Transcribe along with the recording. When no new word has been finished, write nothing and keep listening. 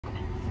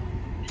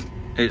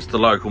It's the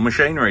local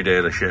machinery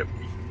dealership.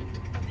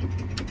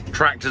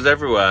 Tractors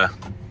everywhere.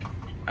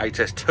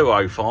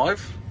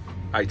 HS205,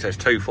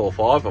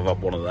 HS245, I've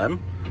had one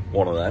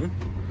of them.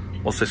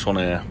 What's this one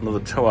here? Another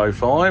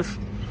 205.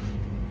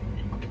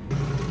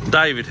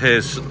 David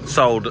here's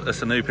sold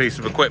us a new piece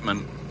of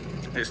equipment.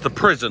 It's the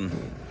Prison.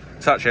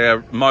 It's actually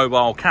a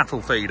mobile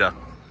cattle feeder.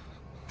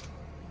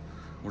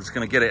 We're just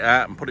going to get it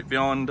out and put it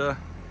behind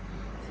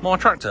my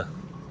tractor.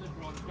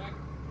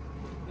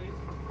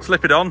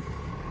 Slip it on.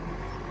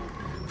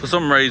 For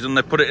some reason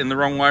they put it in the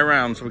wrong way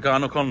around, so we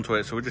can't hook onto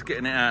it, so we're just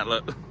getting it out,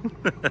 look.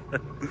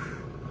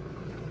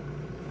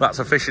 That's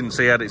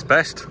efficiency at its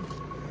best.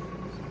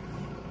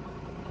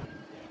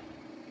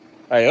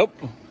 Hey up,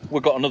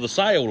 we've got another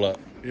sale, look.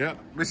 Yeah,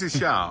 Mrs.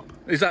 Sharp.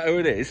 Is that who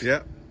it is?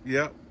 Yeah,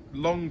 yeah.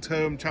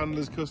 Long-term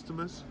Chandler's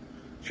customers.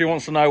 She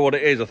wants to know what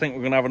it is. I think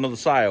we're going to have another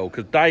sale,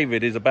 because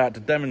David is about to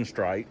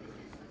demonstrate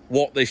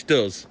what this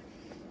does.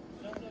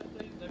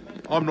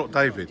 I'm not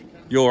David.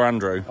 You're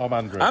Andrew. I'm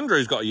Andrew.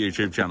 Andrew's got a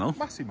YouTube channel.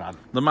 Massey Man.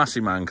 The Massey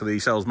Man, because he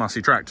sells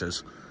Massey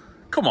tractors.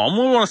 Come on, we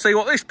want to see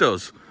what this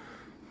does.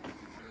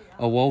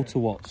 A Walter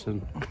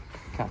Watson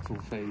cattle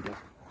feeder.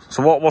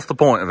 So what's the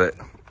point of it?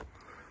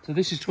 So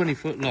this is 20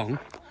 foot long.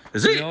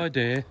 Is it? The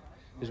idea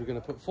is we're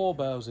going to put 4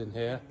 bales in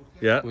here.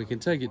 Yeah. We can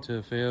take it to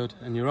a field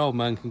and your old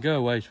man can go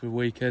away for a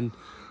weekend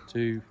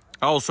to...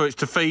 Oh, so it's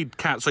to feed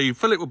cats. So you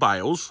fill it with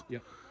bales.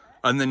 Yep.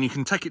 And then you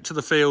can take it to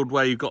the field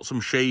where you've got some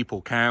sheep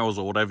or cows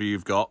or whatever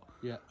you've got.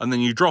 Yeah. And then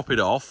you drop it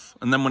off,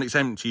 and then when it's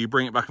empty, you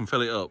bring it back and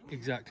fill it up.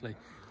 Exactly.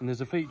 And there's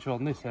a feature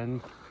on this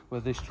end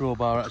where this straw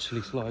bar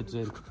actually slides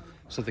in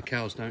so the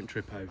cows don't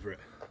trip over it.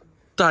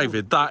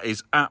 David, that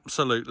is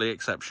absolutely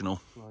exceptional.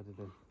 Slide it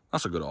in.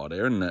 That's a good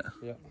idea, isn't it?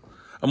 Yeah.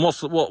 And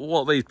what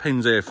are these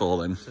pins here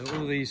for then? So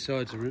all these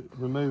sides are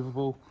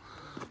removable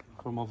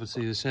from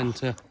obviously the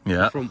centre. Yeah.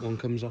 The front one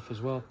comes off as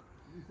well.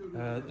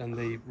 And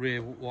the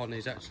rear one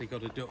is actually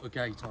got a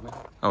gate on it.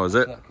 Oh, is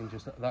it?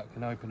 So that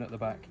can open at the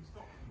back.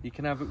 You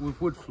can have it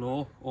with wood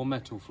floor or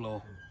metal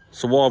floor.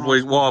 So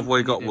why have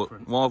we got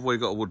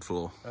a wood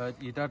floor?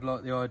 Your dad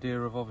liked the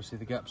idea of obviously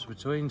the gaps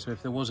between, so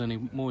if there was any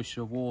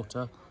moisture,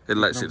 water, it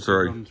lets it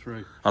through. Run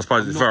through. I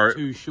suppose I'm it's not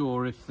too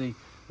sure if the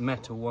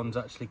metal ones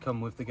actually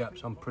come with the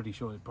gaps. I'm pretty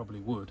sure it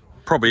probably would.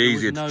 Probably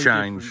easier to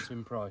change. Difference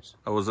in price.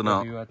 Oh, was it not?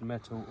 Whether you had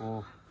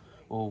metal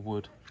or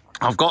wood.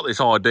 I've got this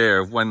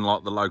idea of when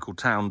like the local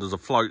town does a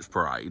floats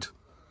parade,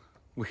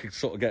 we could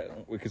sort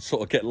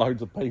of get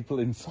loads of people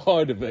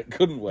inside of it,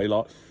 couldn't we?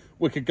 Like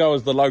we could go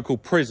as the local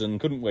prison,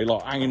 couldn't we?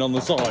 Like hanging on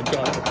the side,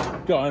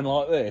 going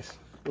like this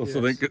or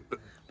something.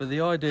 But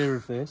the idea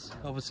of this,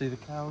 obviously the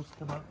cows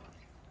come up,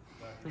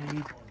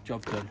 feed,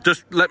 job done.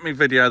 Just let me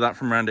video that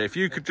from around here. If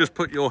you could just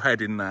put your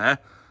head in there.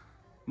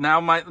 Now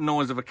make the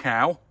noise of a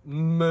cow.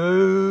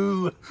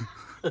 Moo!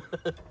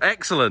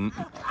 Excellent.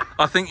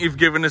 I think you've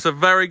given us a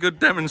very good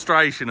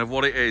demonstration of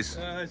what it is.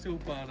 It's all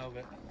part of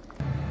it.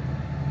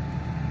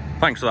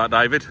 Thanks for that,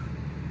 David.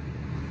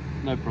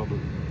 No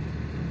problem.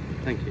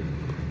 Thank you.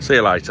 See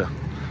you later.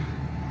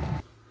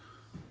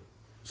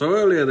 So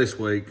earlier this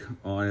week,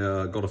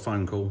 I got a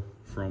phone call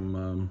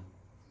from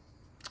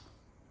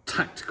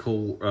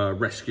Tactical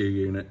Rescue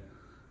Unit.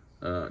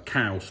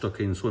 Cow stuck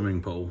in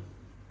swimming pool.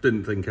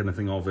 Didn't think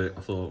anything of it.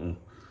 I thought, well,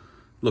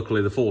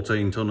 luckily the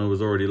 14-tonner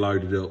was already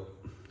loaded up.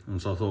 And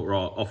so I thought, right,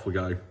 off we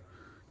go.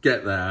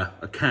 Get there,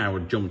 a cow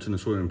had jumped in a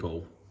swimming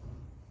pool,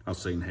 as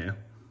seen here.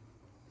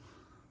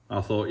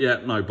 I thought, yeah,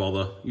 no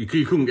bother. You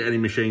couldn't get any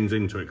machines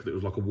into it because it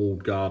was like a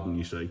walled garden,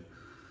 you see.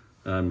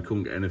 You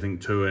couldn't get anything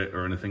to it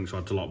or anything, so I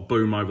had to like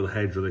boom over the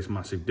hedge with this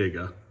massive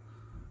digger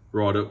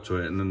right up to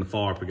it, and then the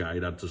fire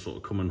brigade had to sort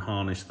of come and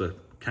harness the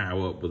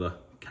cow up with a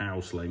cow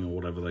sling or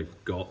whatever they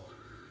got.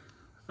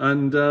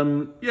 And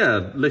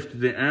yeah,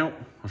 lifted it out.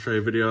 I'll show you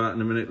a video of that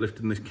in a minute,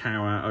 lifting this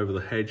cow out over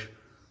the hedge.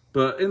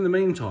 But in the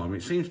meantime,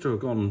 it seems to have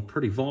gone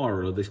pretty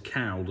viral of this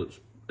cow that's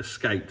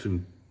escaped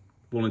and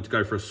wanted to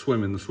go for a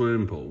swim in the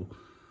swimming pool.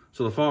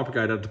 So the fire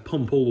brigade had to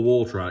pump all the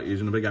water out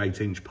using a big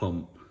 8-inch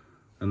pump.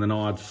 And then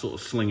I had to sort of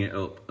sling it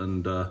up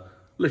and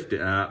lift it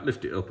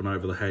up and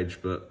over the hedge.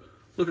 But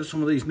look at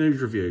some of these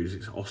news reviews.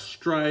 It's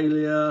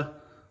Australia,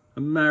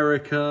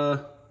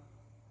 America,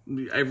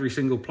 every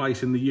single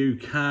place in the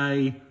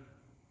UK.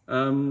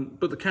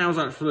 But the cow's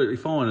absolutely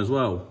fine as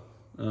well.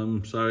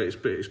 So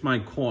it's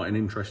made quite an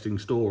interesting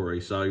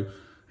story. So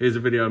here's a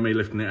video of me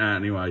lifting it out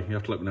anyway. You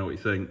have to let me know what you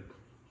think.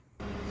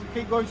 So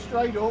keep going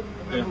straight up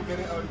and then we'll get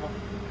it over.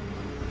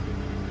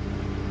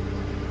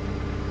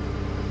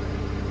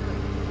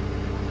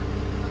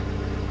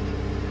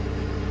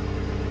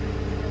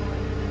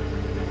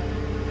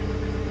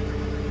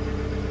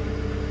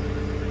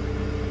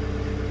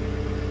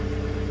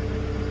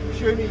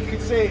 Assuming you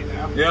can see it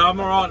now. Yeah, I'm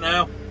all right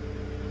now.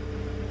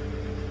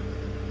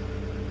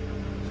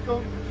 Just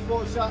go, just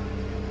watch that.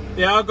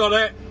 Yeah, I got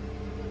it.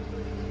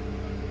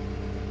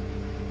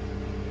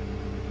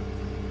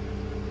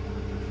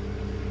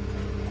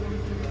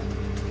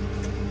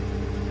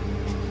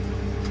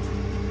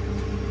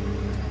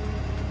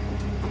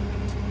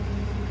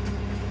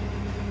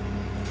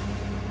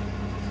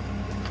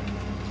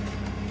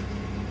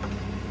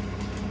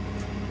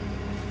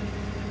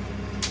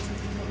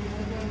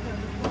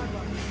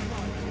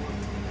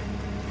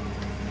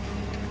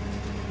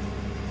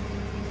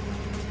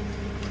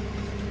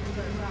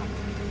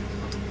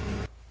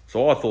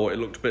 So I thought it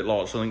looked a bit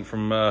like something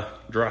from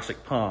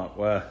Jurassic Park,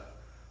 where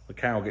the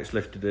cow gets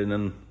lifted in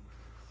and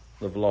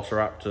the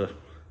velociraptor,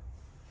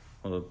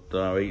 I don't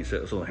know, eats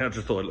it or something. I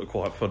just thought it looked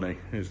quite funny.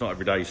 It's not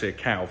every day you see a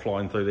cow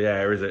flying through the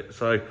air, is it?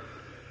 So,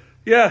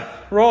 yeah,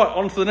 right,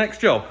 on to the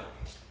next job.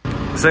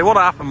 See, what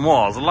happened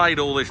was, I laid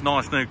all this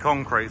nice new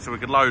concrete so we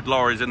could load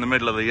lorries in the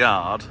middle of the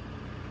yard.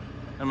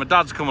 And my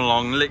dad's come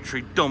along and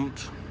literally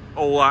dumped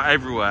all that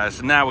everywhere.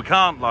 So now we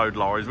can't load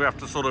lorries. We have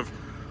to sort of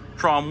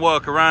try and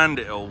work around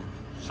it all.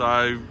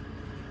 So,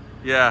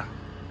 yeah,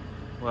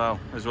 well,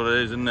 that's what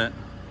it is, isn't it?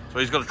 So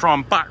he's got to try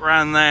and back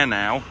round there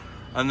now.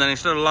 And then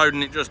instead of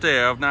loading it just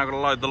here, I've now got to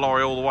load the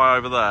lorry all the way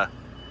over there.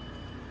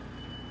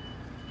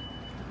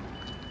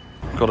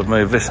 Got to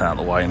move this out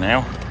of the way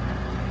now.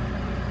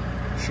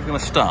 Is she going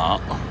to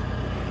start?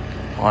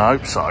 I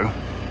hope so.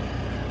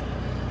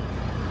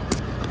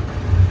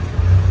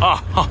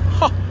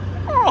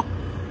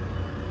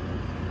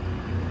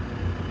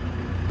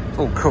 It's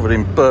all covered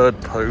in bird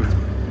poo.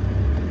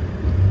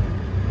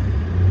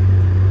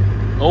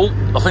 Oh,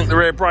 I think the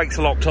rear brakes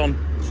are locked on.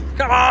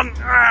 Come on!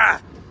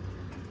 Ah!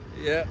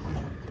 Yeah.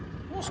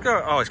 What's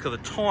going on? Oh, it's got the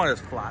tyres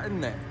flat,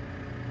 isn't it?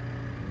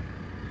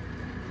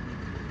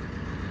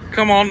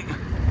 Come on.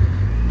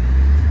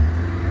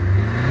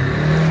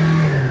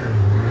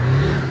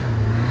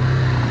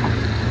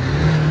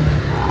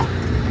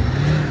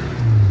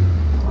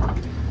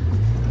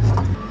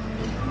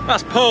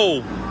 That's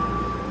Paul.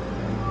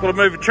 Got to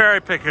move a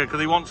cherry picker because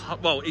he wants,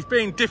 well, he's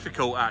being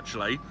difficult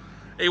actually.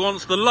 He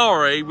wants the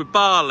lorry with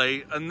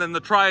barley and then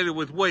the trailer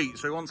with wheat.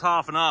 So he wants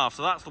half and half.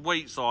 So that's the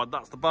wheat side,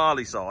 that's the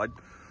barley side.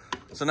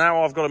 So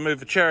now I've got to move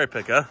the cherry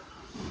picker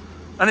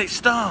and it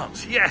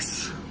starts,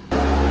 yes.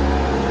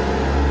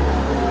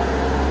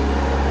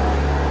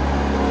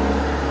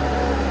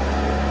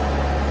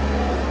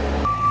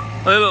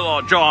 They look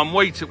like giant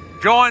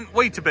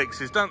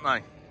Weetabixes, don't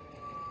they?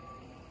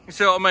 You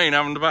see what I mean?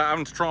 Having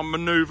to try and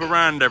manoeuvre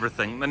around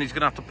everything. Then he's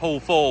going to have to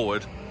pull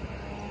forward.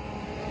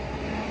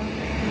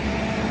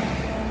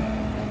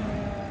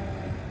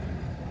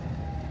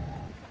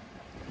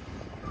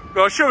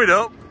 Go on, shove it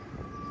up.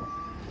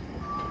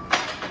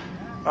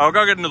 I'll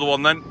go get another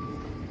one then.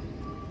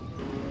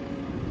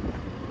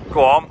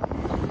 Go on.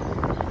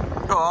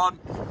 Go on.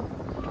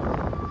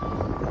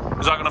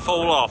 Is that going to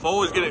fall off? I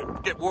always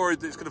get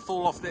worried that it's going to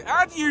fall off.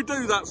 How do you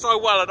do that so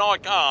well and I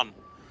can't?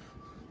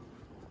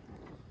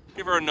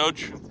 Give her a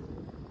nudge.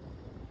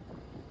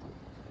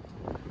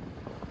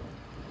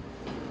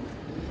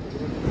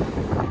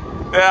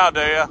 Yeah, I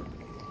do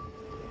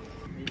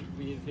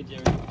you.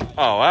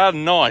 Oh, how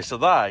nice are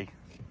they?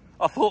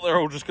 I thought they were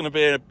all just going to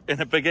be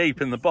in a big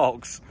heap in the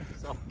box.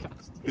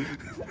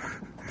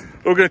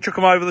 We're going to chuck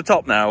them over the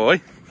top now, are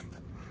we?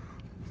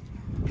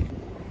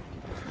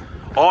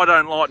 I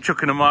don't like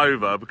chucking them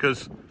over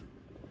because,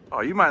 oh,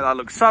 you make that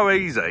look so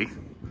easy.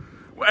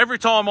 Every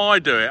time I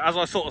do it, as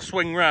I sort of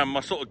swing round,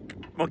 my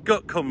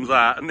gut comes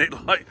out and it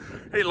like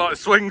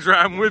swings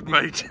round with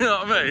me. Do you know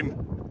what I mean?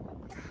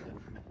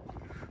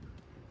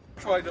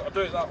 I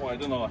do it that way,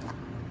 don't I?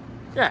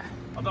 Yeah.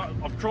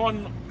 I'm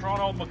trying to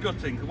hold my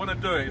gut in because when I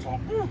do it, it's like,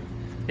 ooh.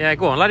 Yeah,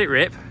 go on, let it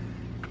rip.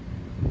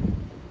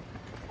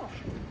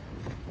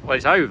 Well,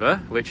 it's over,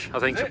 which I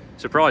think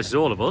surprises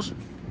all of us.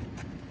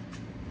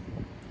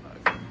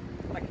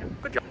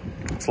 Good job.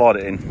 Slide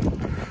it in.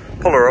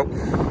 Pull her up.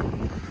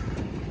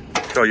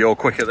 God, you're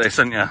quick at this,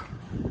 aren't you?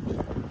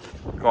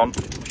 Go on.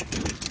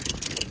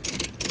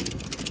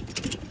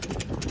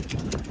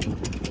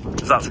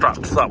 Is that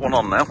strapped? Is that one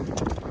on now?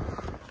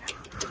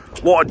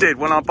 What I did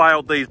when I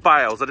bailed these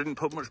bales, I didn't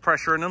put much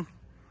pressure in them.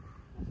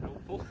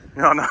 Helpful.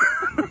 No, no.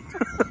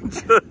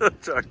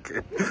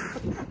 Joking.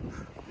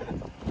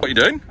 What are you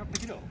doing?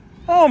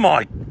 Oh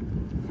my.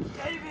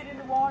 David in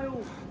the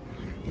wild.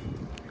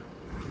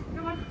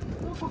 Come on.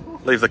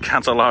 Leave the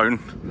cat alone.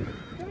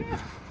 Come here.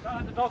 Don't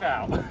let the dog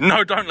out.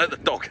 No, don't let the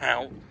dog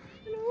out.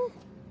 Hello.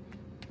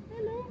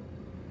 Hello.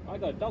 I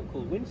got a dog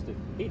called Winston.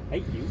 He'd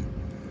hate you.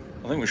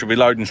 I think we should be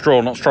loading straw,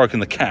 not stroking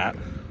the cat.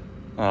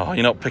 Oh,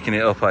 you're not picking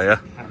it up, are you?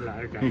 Hello,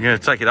 okay. You're going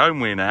to take it home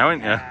with you now,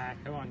 aren't you?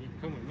 Come on, you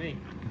can come with me.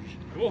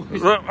 Oh,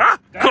 Ah!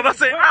 God,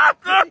 that's it! Ah!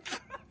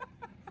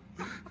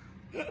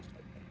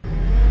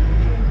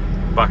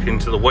 Back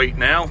into the wheat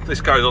now. This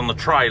goes on the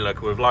trailer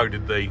because we've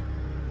loaded the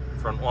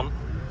front one.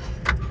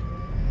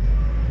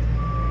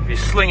 If you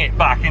sling it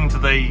back into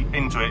it,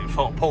 it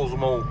sort of pulls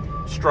them all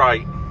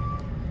straight.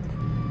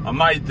 I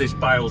made this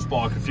bale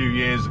spike a few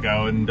years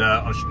ago and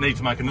I need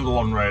to make another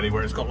one really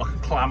where it's got like a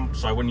clamp,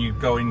 so when you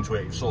go into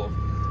it,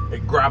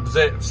 it grabs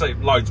it. So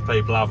loads of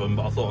people have them,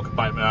 but I thought I could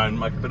make my own,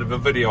 make a bit of a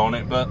video on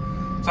it, but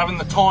it's having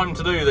the time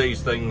to do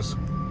these things.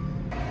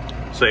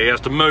 See, he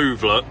has to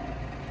move, look,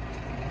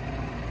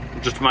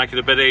 just to make it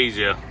a bit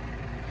easier.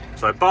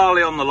 So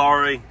barley on the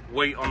lorry,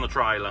 wheat on the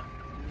trailer.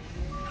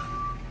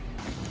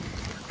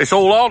 It's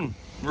all on,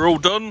 we're all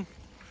done.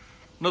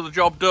 Another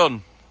job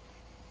done.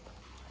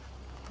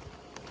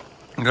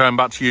 I'm going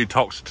back to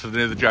Utox to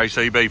near the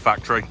JCB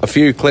factory. A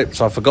few clips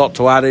I forgot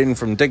to add in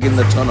from digging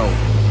the tunnel.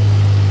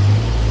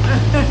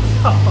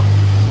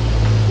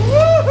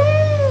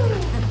 Woohoo!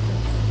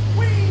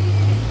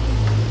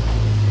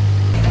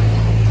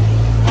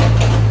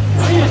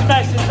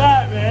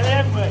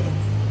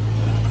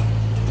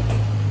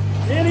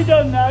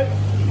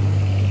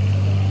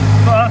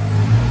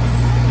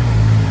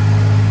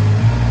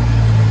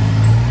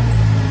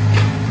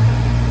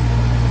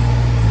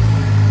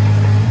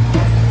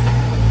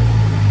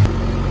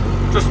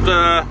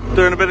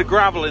 doing a bit of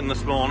gravelling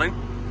this morning,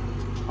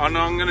 and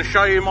I'm going to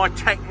show you my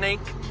technique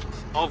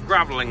of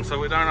gravelling so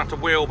we don't have to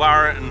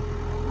wheelbarrow it and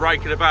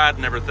rake it about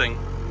and everything.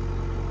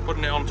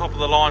 Putting it on top of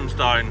the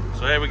limestone.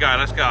 So here we go,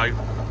 let's go.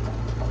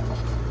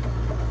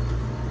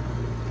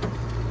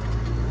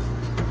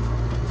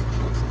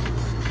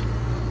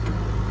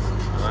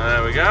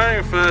 There we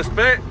go, first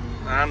bit,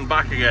 and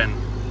back again.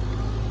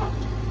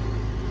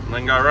 And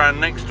then go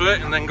around next to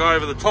it, and then go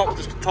over the top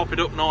just to top it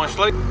up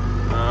nicely.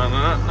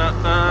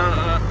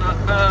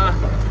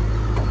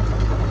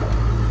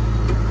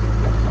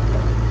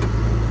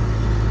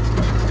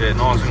 Get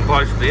nice and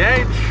close to the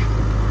edge.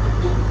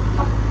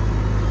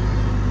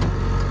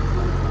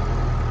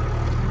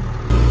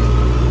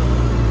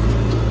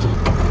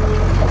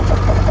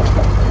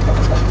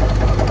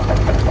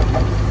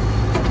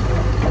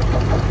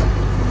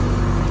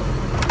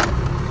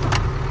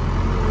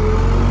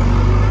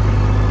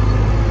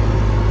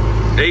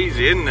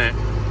 Easy, isn't it?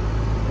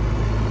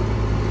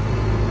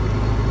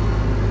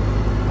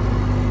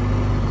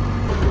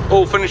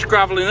 All finished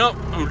gravelling up,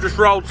 and we've just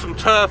rolled some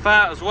turf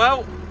out as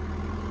well.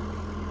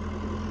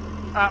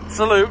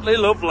 Absolutely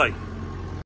lovely.